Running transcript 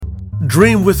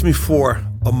Dream with me for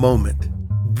a moment.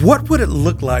 What would it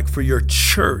look like for your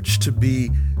church to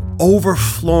be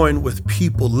overflowing with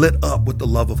people lit up with the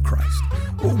love of Christ?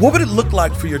 What would it look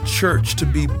like for your church to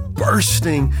be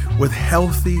bursting with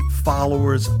healthy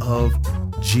followers of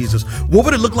Jesus? What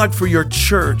would it look like for your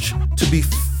church to be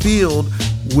filled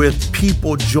with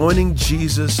people joining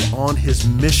Jesus on his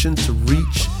mission to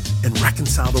reach and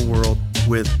reconcile the world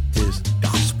with his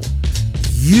gospel?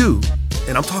 You,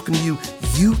 and I'm talking to you,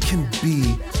 you can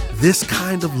be this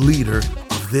kind of leader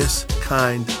of this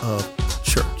kind of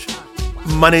church.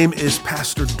 My name is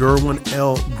Pastor Derwin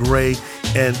L. Gray,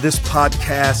 and this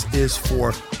podcast is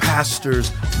for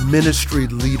pastors, ministry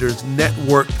leaders,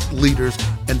 network leaders,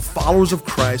 and followers of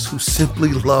Christ who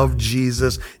simply love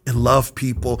Jesus and love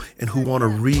people and who want to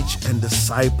reach and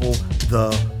disciple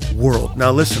the world.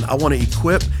 Now listen, I want to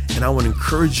equip and I want to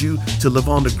encourage you to live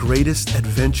on the greatest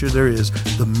adventure there is,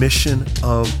 the mission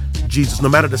of Jesus. No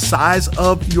matter the size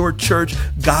of your church,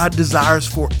 God desires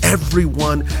for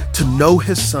everyone to know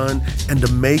his son and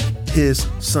to make his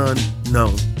son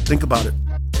known. Think about it.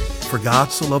 For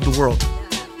God so loved the world,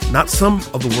 not some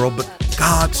of the world, but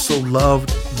God so loved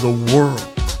the world.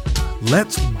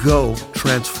 Let's go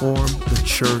transform the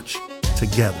church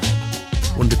together.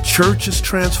 When the church is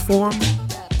transformed,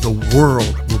 the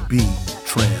world will be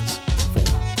transformed.